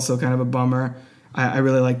thing is also kind of a bummer. I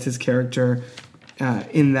really liked his character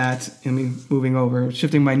in that. I mean,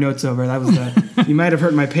 shifting my notes over, that was you might have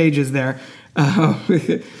hurt my pages there.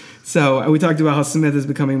 So we talked about how Smith is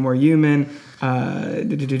becoming more human. I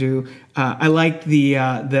liked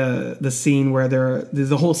the scene where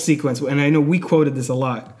there's a whole sequence, and I know we quoted this a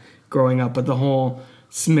lot growing up, but the whole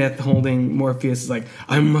Smith holding Morpheus is like,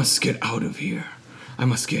 I must get out of here. I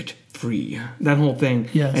must get free. That whole thing.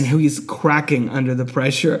 Yes. And how he's cracking under the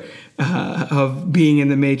pressure of being in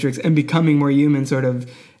the Matrix and becoming more human, sort of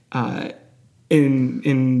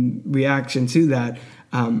in reaction to that.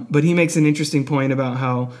 But he makes an interesting point about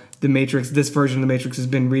how this version of the Matrix has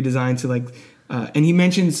been redesigned to and he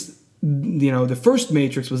mentions, the first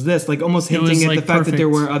Matrix was this, like almost hinting at the fact that there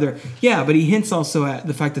were other, but he hints also at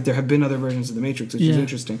the fact that there have been other versions of the Matrix, which is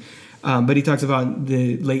interesting. But he talks about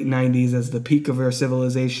the late 90s as the peak of our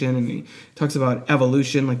civilization, and he talks about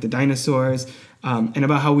evolution, like the dinosaurs, and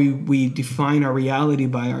about how we define our reality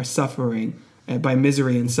by our suffering, by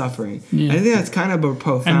misery and suffering. Yeah. I think that's kind of a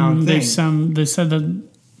profound thing.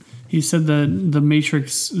 He said that the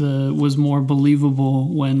Matrix was more believable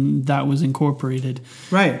when that was incorporated.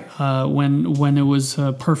 Right. When it was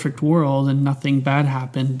a perfect world and nothing bad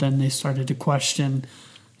happened, then they started to question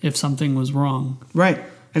if something was wrong. Right.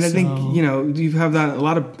 And I think, you have that, a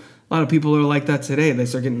lot of people are like that today. They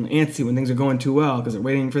start getting antsy when things are going too well, because they're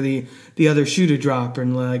waiting for the other shoe to drop,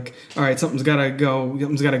 and like, all right, something's got to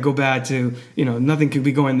go bad to, nothing could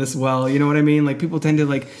be going this well. You know what I mean? Like, people tend to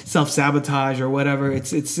like self-sabotage or whatever.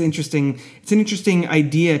 It's interesting. It's an interesting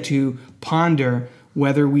idea to ponder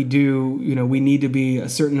whether we need to be a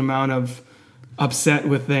certain amount of upset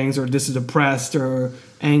with things, or just depressed or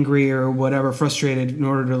angry or whatever, frustrated, in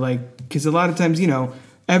order to because a lot of times,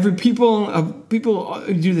 people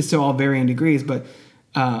do this to all varying degrees, but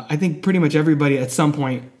I think pretty much everybody at some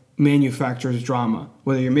point manufactures drama.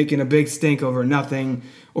 Whether you're making a big stink over nothing,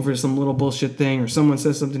 over some little bullshit thing, or someone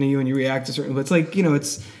says something to you and you react a certain. But it's like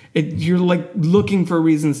you're like looking for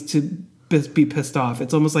reasons be pissed off.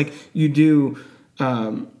 It's almost like you do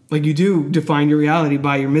define your reality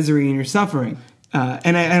by your misery and your suffering.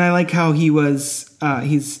 And I like how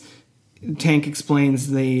Tank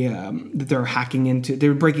explains that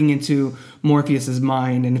they're breaking into Morpheus's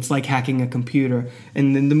mind, and it's like hacking a computer.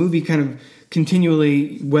 And then the movie kind of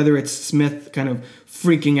continually, whether it's Smith kind of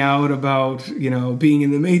freaking out about, being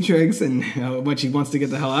in the Matrix and how much he wants to get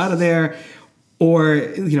the hell out of there, or,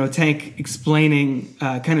 Tank explaining,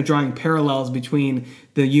 kind of drawing parallels between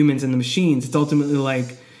the humans and the machines. It's ultimately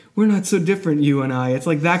like, we're not so different, you and I. It's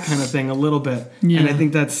like that kind of thing a little bit. Yeah. And I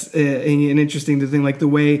think that's an interesting thing. Like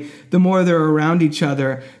the more they're around each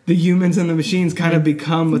other, the humans and the machines kind of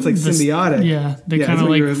become, it's like symbiotic. Yeah, they kind of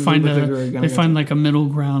like find like a middle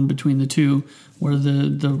ground between the two, where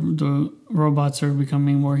the robots are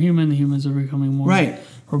becoming more human, the humans are becoming more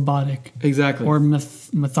robotic. Exactly. Or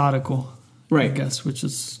methodical. Right. I guess, which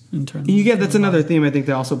is in turn. That's another theme I think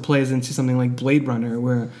that also plays into something like Blade Runner,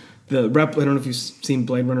 where I don't know if you've seen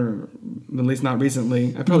Blade Runner, at least not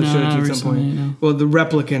recently. I probably should have at some point. No. Well, the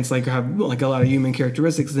replicants have like a lot of human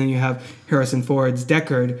characteristics. And then you have Harrison Ford's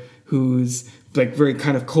Deckard, who's like very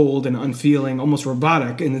kind of cold and unfeeling, almost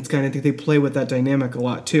robotic. And it's kind of, I think they play with that dynamic a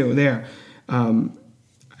lot too there.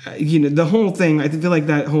 The whole thing, I feel like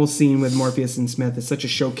that whole scene with Morpheus and Smith is such a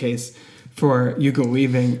showcase for Hugo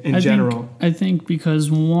Weaving in general. I think because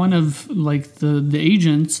one of like the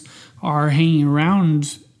agents are hanging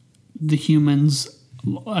around the humans,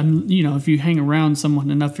 and if you hang around someone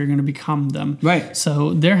enough, you're going to become them. Right.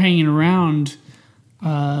 So they're hanging around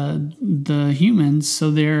the humans, so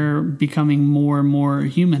they're becoming more and more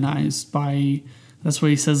humanized by. That's what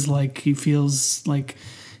he says. Like he feels like.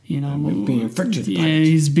 Being infected by it.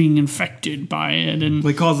 He's being infected by it, and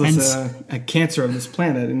he calls us a cancer of this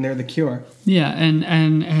planet, and they're the cure. Yeah,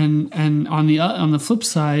 and on the flip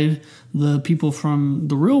side, the people from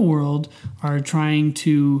the real world are trying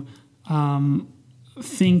to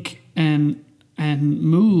think and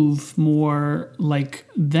move more like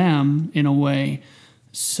them in a way,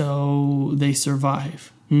 so they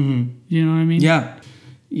survive. Mm-hmm. You know what I mean? Yeah.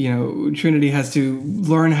 Trinity has to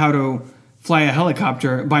learn how to fly a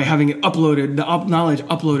helicopter by having it uploaded, knowledge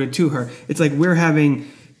uploaded to her. It's like we're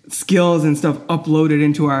having skills and stuff uploaded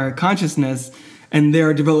into our consciousness, and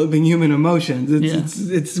they're developing human emotions.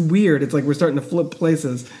 It's weird. It's like we're starting to flip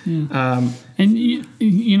places. Yeah. And you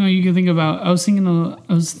can think about. I was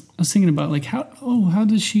thinking about like how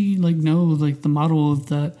does she like know like the model of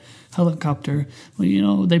that helicopter?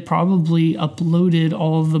 Well, they probably uploaded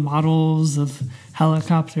all of the models of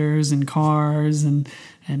helicopters and cars and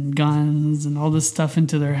guns and all this stuff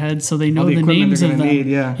into their head, so they know the names of them.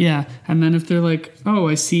 Yeah. And then if they're like, oh,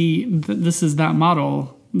 I see this is that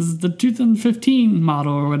model, this is the 2015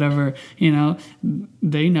 model or whatever,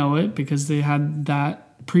 they know it because they had that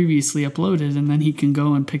previously uploaded, and then he can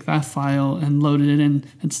go and pick that file and load it in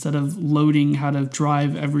instead of loading how to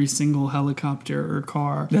drive every single helicopter or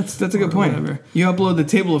car. That's a good point. Whatever. You upload the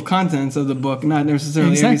table of contents of the book, not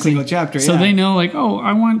necessarily every single chapter. So they know like, oh,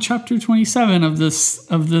 I want chapter 27 of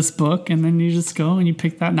this book, and then you just go and you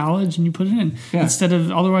pick that knowledge and you put it in. Yeah. Instead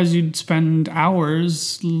of otherwise you'd spend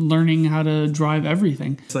hours learning how to drive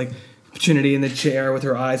everything. It's like Trinity in the chair with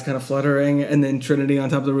her eyes kind of fluttering, and then Trinity on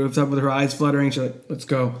top of the rooftop with her eyes fluttering. She's like, let's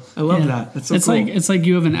go. I love that. That's so cool. It's like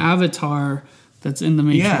you have an avatar that's in the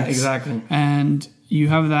Matrix. Yeah, exactly. And you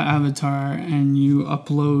have that avatar and you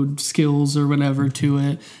upload skills or whatever to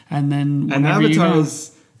it, and then an avatar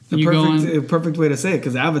is a perfect way to say it,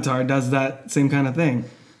 because Avatar does that same kind of thing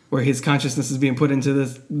where his consciousness is being put into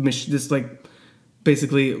this like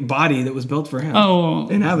basically body that was built for him. Oh,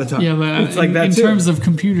 in Avatar. Yeah, but it's like that in too. terms of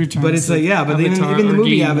computer terms. But it's like but even the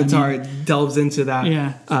movie Avatar delves into that.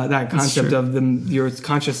 That concept of your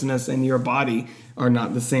consciousness and your body are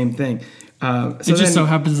not the same thing. It just so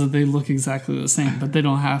happens that they look exactly the same, but they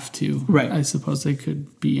don't have to. Right. I suppose they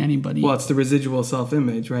could be anybody. Well, it's the residual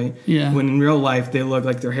self-image, right? Yeah. When in real life they look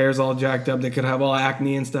like their hair's all jacked up, they could have all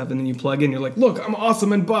acne and stuff, and then you plug in, you're like, look, I'm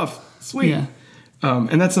awesome and buff, sweet. Yeah.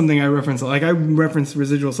 And that's something I reference. Like I reference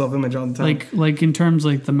residual self-image all the time. Like in terms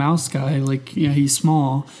like the mouse guy, like he's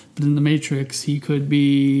small, but in the Matrix he could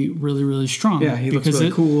be really really strong. Yeah, he looks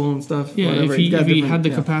really cool and stuff. Yeah, if he had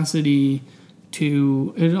the capacity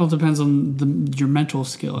to, it all depends on your mental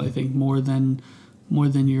skill. I think more than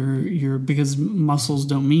your because muscles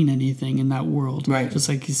don't mean anything in that world. Right. Just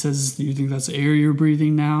like he says, you think that's air you're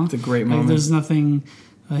breathing now. It's a great moment. There's nothing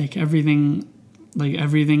like everything. Like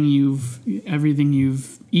everything you've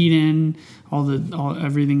eaten,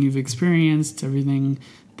 everything you've experienced, everything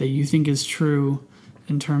that you think is true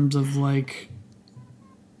in terms of like,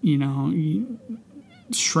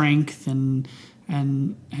 strength and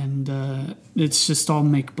and it's just all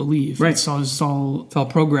make believe. Right. It's all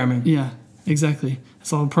programming. Yeah, exactly.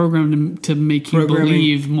 It's all programmed to make you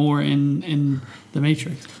believe more in the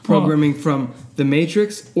Matrix. Programming from the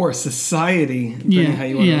Matrix or society, depending how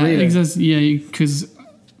you want to read it. Exactly. Yeah, because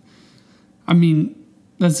I mean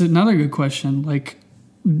that's another good question. Like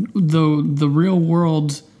the real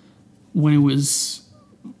world when it was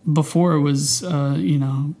before it was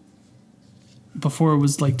before it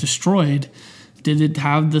was like destroyed, did it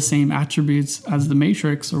have the same attributes as the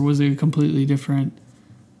Matrix, or was it completely different?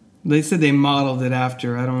 They said they modeled it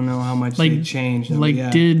after. I don't know how much they changed.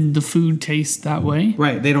 Did the food taste that way?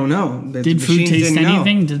 Right, they don't know. Did food taste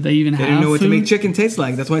anything? Did they even have food? They didn't know what to make chicken taste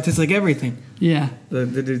like. That's why it tastes like everything. Yeah. The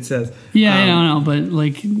dude says. Yeah, I don't know, but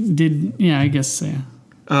I guess, yeah.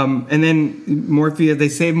 And then Morpheus, they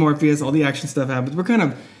save Morpheus, all the action stuff happens. We're kind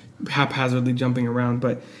of haphazardly jumping around,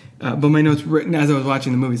 but my notes written as I was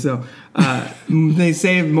watching the movie. So they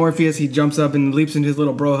save Morpheus, he jumps up and leaps into his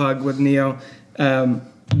little bro hug with Neo.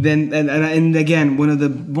 Then and again, one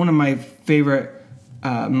of my favorite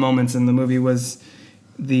moments in the movie was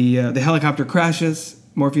the helicopter crashes.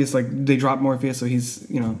 Morpheus, they drop Morpheus, so he's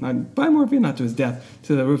not by Morpheus, not to his death,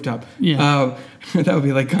 to the rooftop. Yeah, that would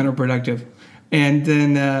be counterproductive. And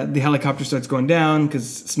then the helicopter starts going down because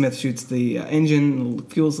Smith shoots the engine, the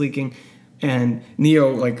fuel's leaking, and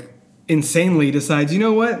Neo insanely decides, you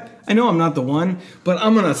know what? I know I'm not the one, but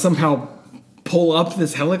I'm gonna somehow pull up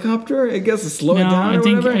this helicopter, I guess, to slow it down or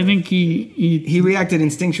whatever. I think he reacted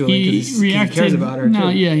instinctually because he cares about her.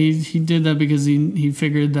 No, too. Yeah, he did that because he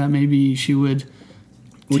figured that maybe she would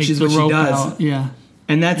Which take is the what rope she does. out. Yeah.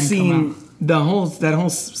 And that scene, that whole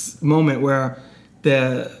moment where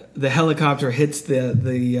the helicopter hits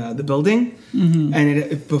the building, and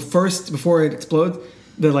it before it explodes,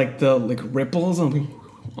 the ripples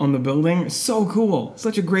on the building, so cool,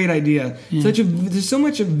 such a great idea. Yeah. There's so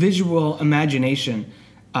much of visual imagination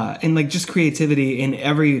and just creativity in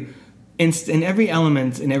every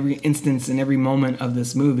element, in every instance, in every moment of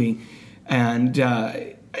this movie, and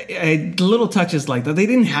little touches like that. They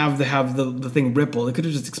didn't have the thing ripple; it could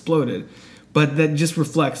have just exploded. But that just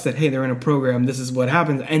reflects that, hey, they're in a program, this is what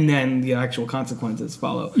happens, and then the actual consequences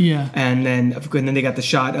follow. Yeah. And then they got the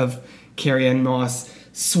shot of Carrie-Anne Moss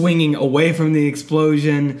swinging away from the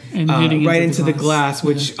explosion and right into the glass,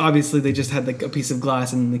 which obviously they just had a piece of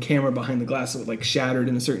glass and the camera behind the glass was shattered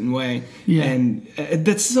in a certain way. Yeah. And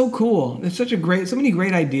that's so cool. There's so many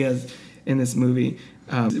great ideas in this movie.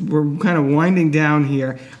 We're kind of winding down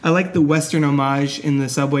here. I like the Western homage in the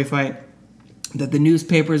subway fight. That the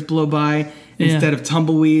newspapers blow by instead of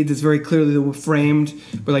tumbleweeds. It's very clearly framed.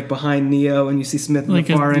 We're behind Neo, and you see Smith in the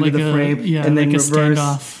far end of the frame, and then reverse.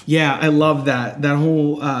 Standoff. Yeah, I love that. That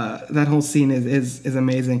whole scene is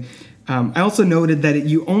amazing. I also noted that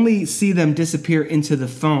you only see them disappear into the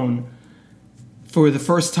phone for the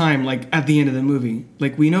first time, at the end of the movie.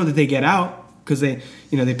 We know that they get out because they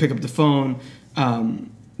pick up the phone.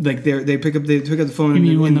 They pick up the phone. You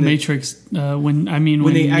mean when the Matrix? When they Neo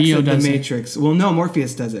exit does the Matrix? Well, no,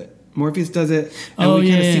 Morpheus does it. And we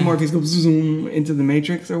kind of see Morpheus go zoom into the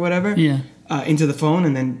Matrix or whatever. Yeah. Into the phone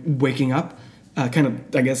and then waking up, kind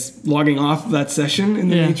of I guess logging off that session in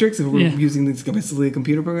the Matrix. If we're using this basically a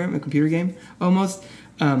computer program, a computer game almost.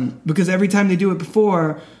 Because every time they do it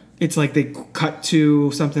before, it's they cut to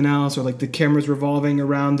something else or the camera's revolving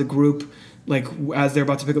around the group. As they're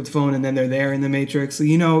about to pick up the phone and then they're there in the Matrix. So,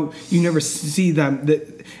 you never see them.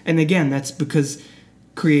 And again, that's because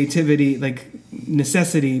creativity,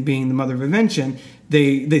 necessity being the mother of invention,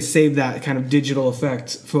 they save that kind of digital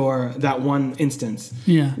effect for that one instance.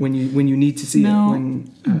 Yeah. When you need to see it.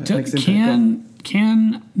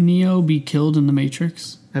 Can Neo be killed in the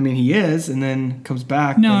Matrix? I mean, he is, and then comes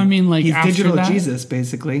back. No, I mean, he's after digital that? Jesus,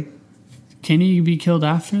 basicly. Can he be killed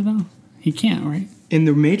after, though? He can't, right? In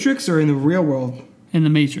the Matrix or in the real world? In the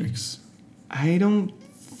Matrix. I don't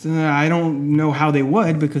know how they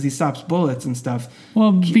would because he stops bullets and stuff.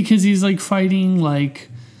 Well, because he's fighting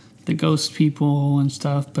the ghost people and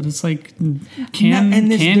stuff, but it's can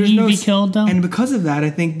he be killed though? And because of that, I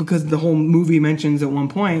think because the whole movie mentions at one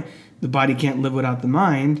point the body can't live without the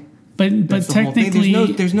mind. But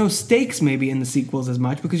technically, there's no stakes maybe in the sequels as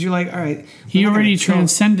much because you're all right. He already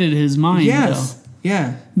transcended his mind. Yes. Though.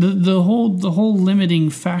 Yeah. The whole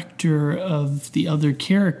limiting factor of the other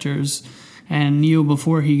characters and Neo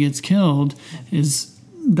before he gets killed is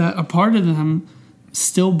that a part of them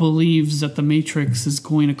still believes that the Matrix is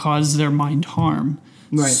going to cause their mind harm.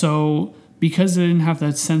 Right. So because they didn't have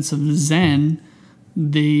that sense of Zen,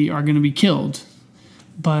 they are going to be killed.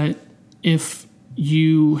 But if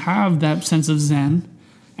you have that sense of Zen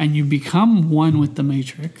and you become one with the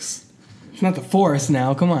Matrix, It's not the Force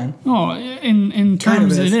now. Come on. Oh, in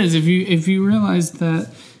terms it is. If you realize that,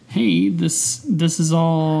 hey, this is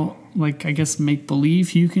all, like, I guess make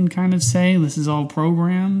believe, you can kind of say this is all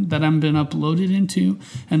program that I've been uploaded into,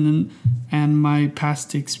 and my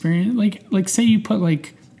past experience, like say you put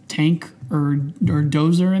like Tank or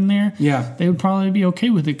Dozer in there, yeah, they would probably be okay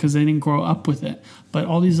with it because they didn't grow up with it. But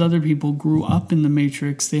all these other people grew up in the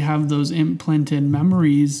Matrix. They have those implanted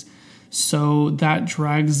memories, so that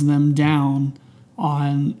drags them down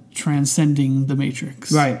on transcending the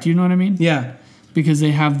Matrix. Right. Do you know what I mean? Yeah. Because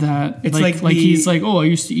they have that. It's like he's like, oh, I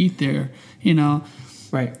used to eat there. You know.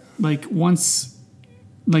 Right. Like once.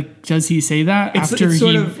 Like, does he say that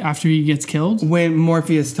after he gets killed? When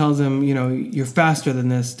Morpheus tells him, you know, you're faster than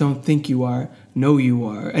this. Don't think you are. Know you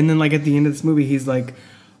are. And then, like, at the end of this movie, he's like,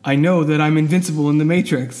 I know that I'm invincible in the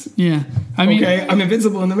Matrix. Yeah. I mean, okay, I'm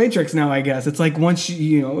invincible in the Matrix now, I guess. It's like once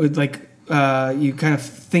you know, it's like you kind of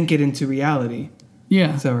think it into reality.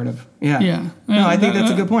 Yeah. Sort of. Yeah. Yeah. No, I think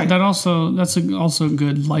that's a good point. That's also a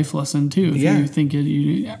good life lesson too. If you think it,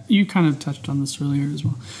 you kind of touched on this earlier as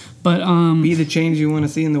well. But be the change you want to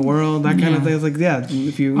see in the world, that kind of thing. It's like,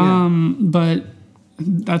 if you but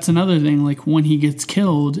that's another thing, like when he gets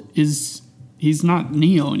killed he's not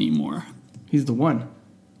Neo anymore. He's the one.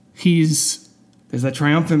 There's that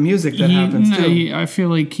triumphant music that happens too. I feel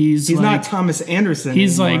like he's like, not Thomas Anderson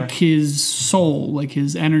He's anymore. like his soul, like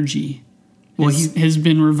his energy. Well, has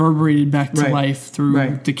been reverberated back to life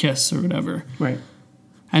through the kiss or whatever. Right.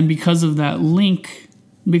 And because of that link,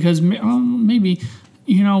 because maybe,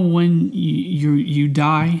 you know, when you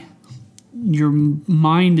die, your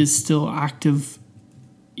mind is still active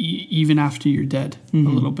even after you're dead a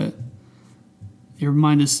little bit. Your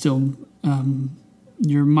mind is still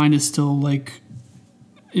like,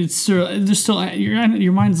 there's still,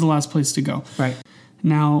 your mind's the last place to go. Right.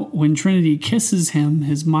 Now, when Trinity kisses him,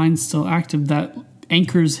 his mind's still active. That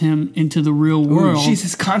anchors him into the real world. Ooh, she's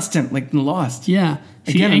his constant, like Lost. Yeah.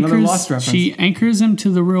 Again, another Lost reference. She anchors him to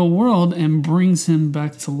the real world and brings him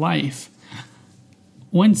back to life.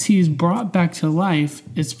 Once he's brought back to life,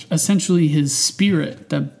 it's essentially his spirit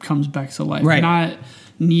that comes back to life. Right. Not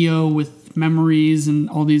Neo with memories and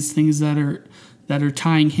all these things that are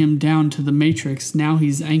tying him down to the Matrix. Now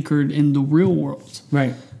he's anchored in the real world.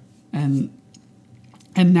 Right.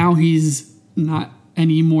 And now he's not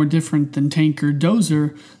any more different than Tank or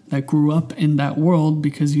Dozer that grew up in that world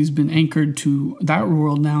because he's been anchored to that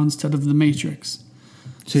world now instead of the Matrix.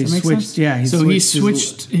 So he switched, sense? yeah. He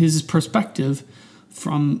switched his perspective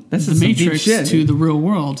from the Matrix to the real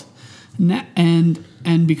world.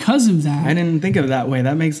 And because of that... I didn't think of it that way.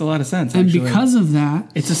 That makes a lot of sense, actually. And because of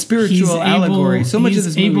that... It's a spiritual allegory. So much of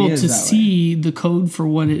this movie is that way. He's able to see the code for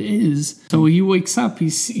what it is. So he wakes up,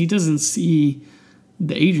 he doesn't see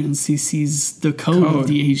the agents, he sees the code of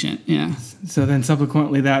the agent. Yeah. So then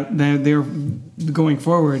subsequently that they're going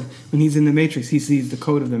forward, when he's in the Matrix, he sees the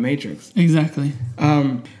code of the Matrix. Exactly.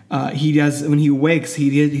 He does, when he wakes,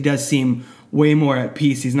 he does seem way more at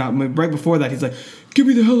peace. He's not, right before that, he's like, get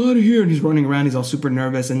me the hell out of here. And he's running around, he's all super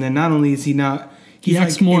nervous. And then not only is he not, he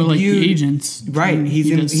acts like more like the agents. Right. He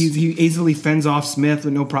easily fends off Smith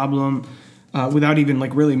with no problem. Without even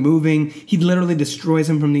like really moving. He literally destroys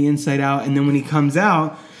him from the inside out. And then when he comes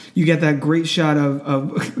out, you get that great shot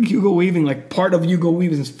of Hugo Weaving, like part of Hugo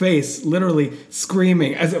Weaving's face literally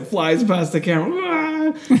screaming as it flies past the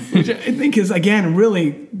camera, which I think is, again,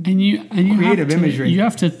 really creative imagery. You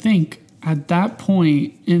have to think, at that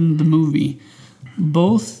point in the movie,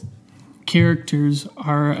 both characters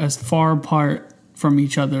are as far apart from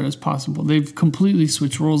each other as possible. They've completely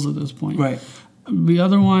switched roles at this point. Right. The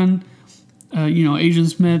other one... Agent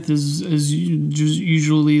Smith is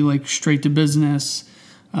usually like straight to business,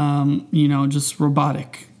 just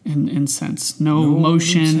robotic in sense, no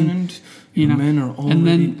motion. Men are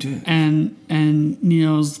already dead. And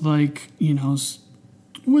Neo's like,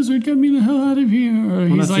 wizard, get me the hell out of here. Or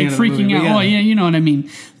he's like freaking out. Yeah. Oh yeah, you know what I mean.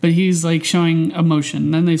 But he's like showing emotion.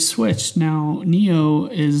 And then they've switched. Now Neo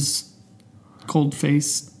is cold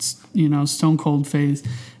faced, stone cold face,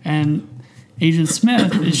 and Agent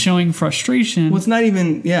Smith is showing frustration. Well, it's not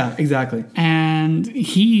even... Yeah, exactly. And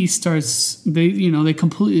he starts... They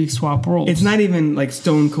completely swap roles. It's not even like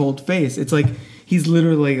stone cold face. It's like he's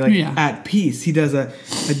literally like at peace. He does a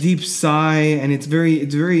deep sigh, and it's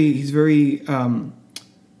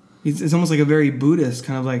almost like a very Buddhist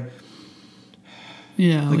kind of like...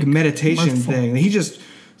 Yeah. Like a meditation mirthful thing. He just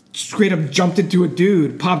straight up jumped into a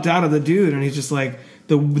dude, popped out of the dude, and he's just like...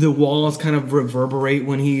 The walls kind of reverberate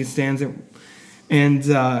when he stands there. And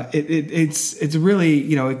it's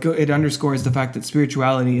really, it underscores the fact that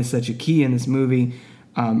spirituality is such a key in this movie.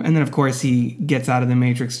 And then, of course, he gets out of the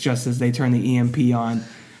Matrix just as they turn the EMP on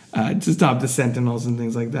to stop the Sentinels and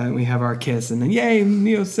things like that. And we have our kiss, and then, yay,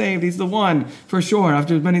 Neo's saved. He's the one, for sure.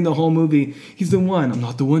 After spending the whole movie, he's the one. I'm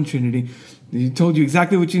not the one, Trinity. He told you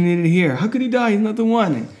exactly what you needed to hear. How could he die? He's not the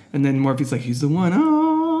one. And then Morpheus like, he's the one.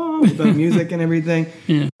 Oh, with the music and everything.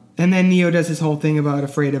 Yeah. And then Neo does his whole thing about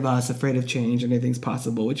afraid of us, afraid of change, anything's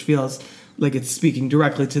possible, which feels like it's speaking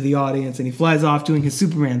directly to the audience. And he flies off doing his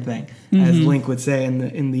Superman thing, as Link would say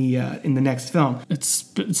in the next film.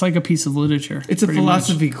 It's like a piece of literature. It's a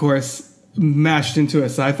philosophy course mashed into a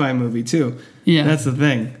sci-fi movie too. Yeah, that's the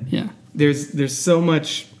thing. Yeah, there's so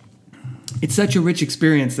much. It's such a rich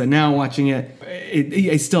experience that now watching it,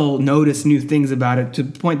 I still notice new things about it to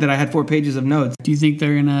the point that I had 4 pages of notes. Do you think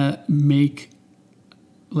they're gonna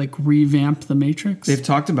revamp the Matrix? They've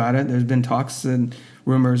talked about it. There's been talks and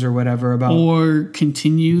rumors or whatever about, or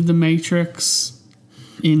continue the Matrix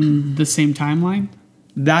in the same timeline.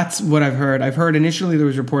 That's what I've heard. I've heard initially there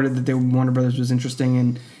was reported that Warner Brothers was interested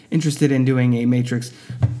in doing a Matrix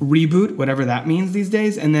reboot, whatever that means these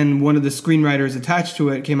days. And then one of the screenwriters attached to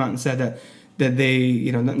it came out and said that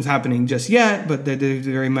they, nothing's happening just yet, but that they're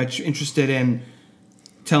very much interested in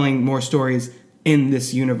telling more stories in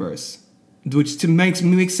this universe, which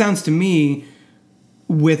makes sense to me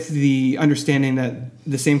with the understanding that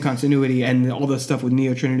the same continuity and all the stuff with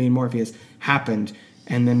Neo, Trinity, and Morpheus happened.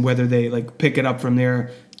 And then whether they pick it up from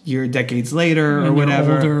there decades later or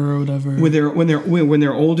whatever, when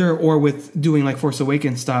they're older, or with doing Force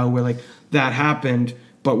Awakens style where that happened,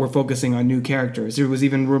 but we're focusing on new characters. There was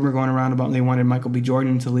even rumor going around about they wanted Michael B.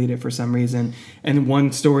 Jordan to lead it for some reason, and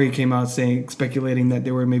one story came out speculating that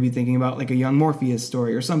they were maybe thinking about a young Morpheus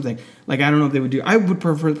story or something. I don't know if they would do. I would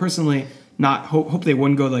prefer personally not hope they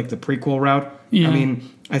wouldn't go the prequel route. Yeah. I mean,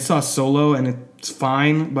 I saw Solo and it's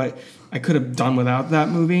fine, but I could have done without that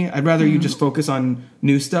movie. I'd rather you just focus on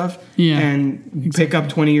new stuff and pick up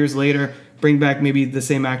 20 years later, bring back maybe the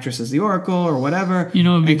same actress as the Oracle or whatever.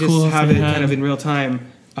 It'd be cool just have it kind of in real time.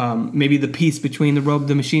 Maybe the piece between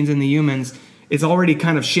the machines and the humans is already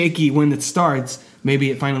kind of shaky when it starts. Maybe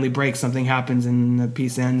it finally breaks, something happens, and the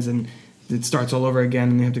piece ends, and it starts all over again,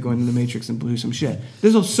 and they have to go into the Matrix and do some shit.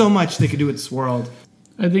 There's so much they could do with this world.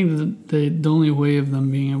 I think the only way of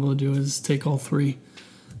them being able to do is take all 3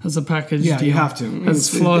 as a package deal. You have to. As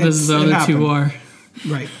flawed as the other 2 are.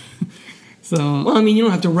 Right. So, well, I mean, you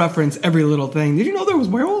don't have to reference every little thing. Did you know there was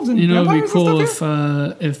werewolves and vampires? It'd be cool if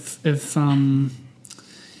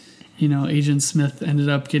Agent Smith ended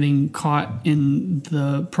up getting caught in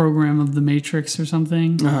the program of the Matrix or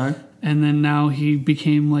something. Uh-huh. And then now he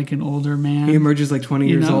became an older man. He emerges 20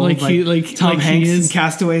 years old, Tom Hanks in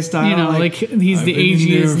Castaway style. He's the age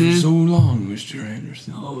he is now. For so long, Mr.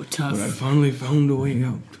 Anderson. Oh, tough. But I finally found a way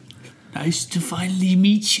out. Nice to finally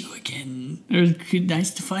meet you again. Or nice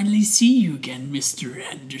to finally see you again, Mr.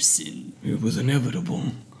 Anderson. It was inevitable.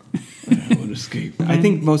 I would escape. I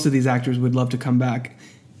think most of these actors would love to come back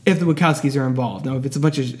if the Wachowskis are involved. Now, if it's a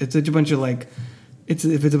bunch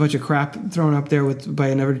of crap thrown up there by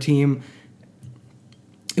another team.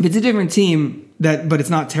 If it's a different team but it's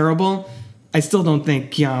not terrible, I still don't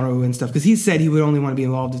think Keanu and stuff, because he said he would only want to be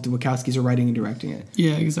involved if the Wachowskis are writing and directing it.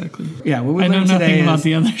 Yeah, exactly. Yeah, what we I learned know today nothing about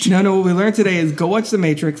the other two. No, what we learned today is go watch The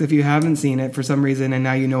Matrix if you haven't seen it for some reason, and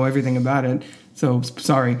now you know everything about it. So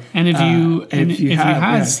sorry. And if you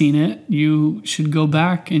have seen it, you should go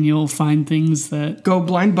back and you'll find things that go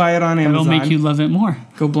blind buy it on Amazon. That'll make you love it more.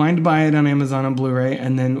 Go blind buy it on Amazon on Blu-ray,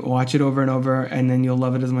 and then watch it over and over, and then you'll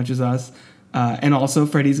love it as much as us. And also,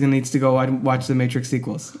 Freddy's needs to go watch the Matrix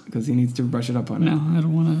sequels because he needs to brush it up on it. No, I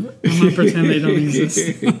don't want to. I'm gonna pretend they don't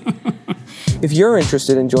exist. If you're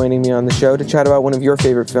interested in joining me on the show to chat about one of your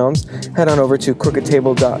favorite films, head on over to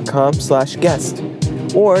crookedtable.com/guest.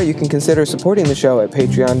 Or you can consider supporting the show at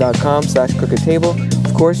patreon.com/crookedtable.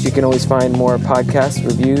 Of course, you can always find more podcasts,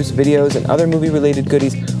 reviews, videos, and other movie-related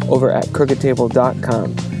goodies over at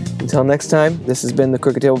crookedtable.com. Until next time, this has been the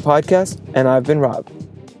Crooked Table Podcast, and I've been Rob.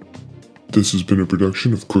 This has been a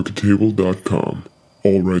production of crookedtable.com.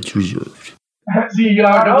 All rights reserved.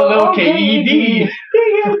 CROOKED.